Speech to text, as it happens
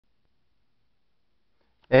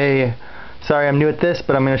Hey, sorry I'm new at this,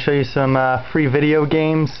 but I'm going to show you some free video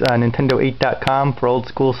games, Nintendo8.com for old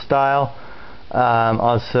school style.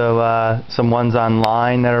 Also some ones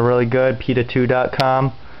online that are really good,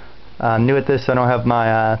 PETA2.com. I'm new at this, so I don't have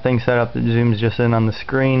my thing set up that zooms just in on the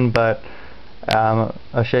screen, but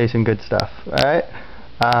I'll show you some good stuff. Alright,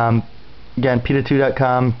 again,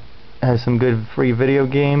 PETA2.com has some good free video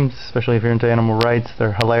games, especially if you're into animal rights.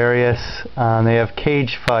 They're hilarious. They have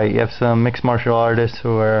Cage Fight. You have some mixed martial artists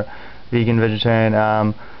who are vegan, vegetarian,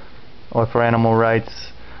 or for animal rights.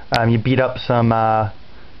 You beat up some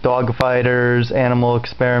dog fighters, animal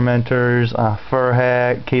experimenters,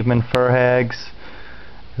 caveman fur hags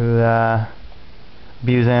who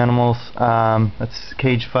abuse animals. That's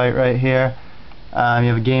Cage Fight right here. You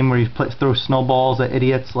have a game where you throw snowballs at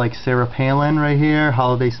idiots like Sarah Palin right here.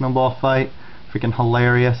 Holiday snowball fight. Freaking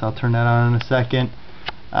hilarious. I'll turn that on in a second.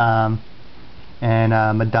 Madonna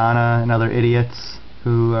and other idiots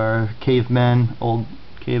who are cavemen, old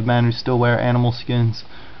cavemen who still wear animal skins.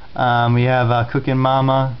 We have Cookin'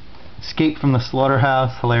 Mama, Escape from the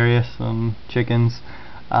Slaughterhouse, hilarious, chickens.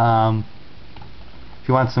 If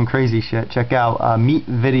you want some crazy shit, check out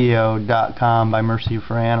meatvideo.com by Mercy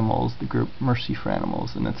for Animals, the group Mercy for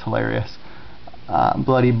Animals, and it's hilarious.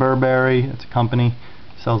 Bloody Burberry, it's a company,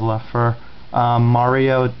 sells a lot of fur.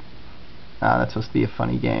 Mario, that's supposed to be a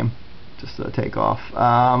funny game, just to take off.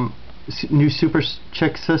 New Super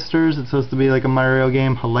Chick Sisters, it's supposed to be like a Mario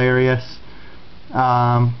game, hilarious.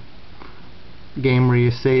 Game where you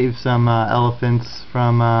save some elephants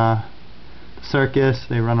from circus.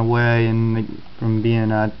 They run away from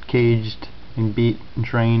being caged and beat and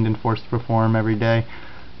trained and forced to perform every day in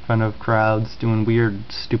front of crowds doing weird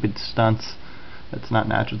stupid stunts that's not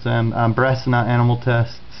natural to them. Breasts not animal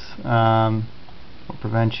tests, or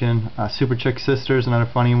prevention. Super Chick Sisters, another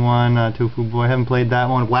funny one. Tofu Boy, haven't played that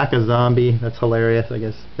one. Whack a Zombie, that's hilarious. I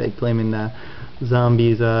guess they claiming that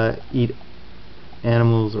zombies eat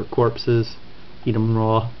animals or corpses, eat them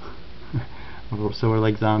raw. So we're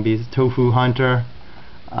like zombies. Tofu Hunter.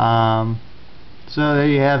 So there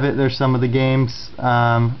you have it. There's some of the games.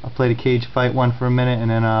 I'll play the Cage Fight one for a minute, and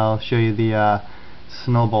then I'll show you the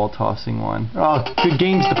snowball tossing one. Oh, good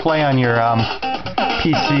games to play on your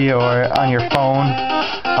PC or on your phone,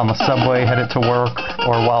 on the subway, headed to work,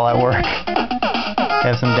 or while at work.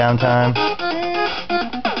 Have some downtime.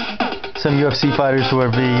 Some UFC fighters who are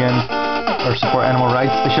vegan or support animal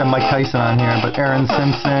rights. They should have Mike Tyson on here, but Aaron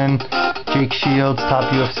Simpson, Jake Shields,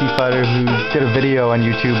 top UFC fighter, who did a video on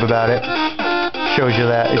YouTube about it. Shows you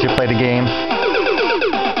that as you play the game.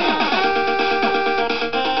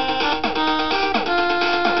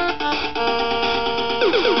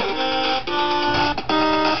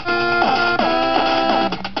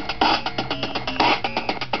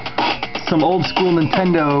 Some old school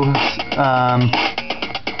Nintendo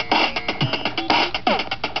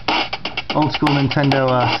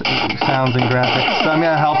sounds and graphics. So I'm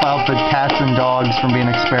going to help out the cats and dogs from being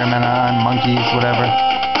experimented on, monkeys, whatever.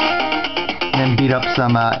 And then beat up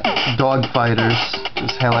some dog fighters,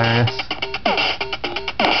 which is hilarious.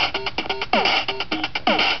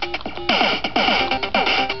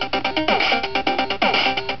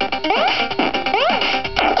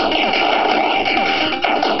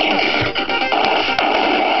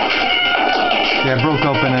 Yeah, I broke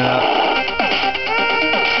open it up.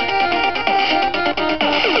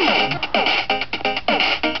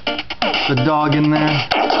 The dog in there.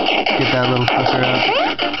 Get that little fucker out.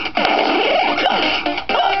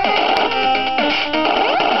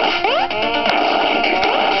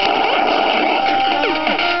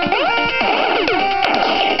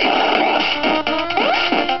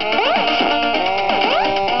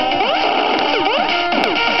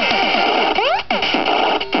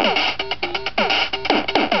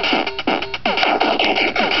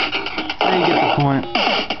 There you get the point.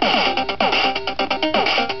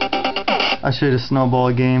 I'll show you the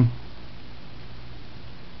snowball game.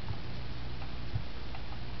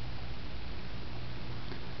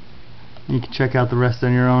 You can check out the rest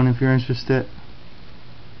on your own if you're interested.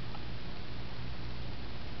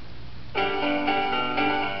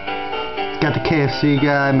 It's got the KFC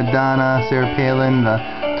guy, Madonna, Sarah Palin, the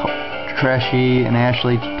Trashy and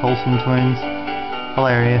Ashley Tolson twins.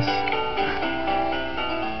 Hilarious.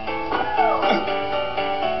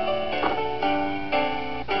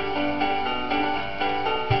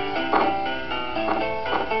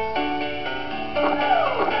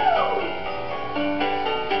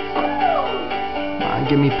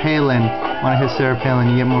 Give me Palin. Want to hit Sarah Palin,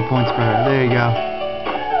 you get more points for her. There you go.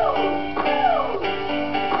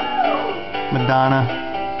 Madonna.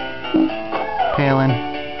 Palin.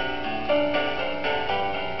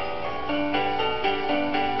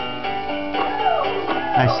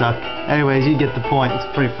 I suck. Anyways, you get the point. It's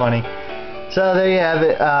pretty funny. So there you have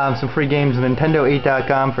it. Some free games.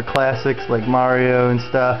 Nintendo8.com for classics like Mario and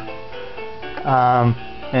stuff.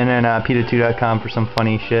 And then PETA2.com for some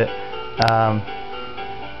funny shit.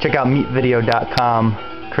 Check out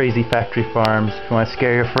meatvideo.com, Crazy Factory Farms. If you want to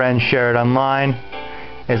scare your friends, share it online,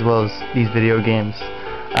 as well as these video games.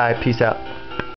 Alright, peace out.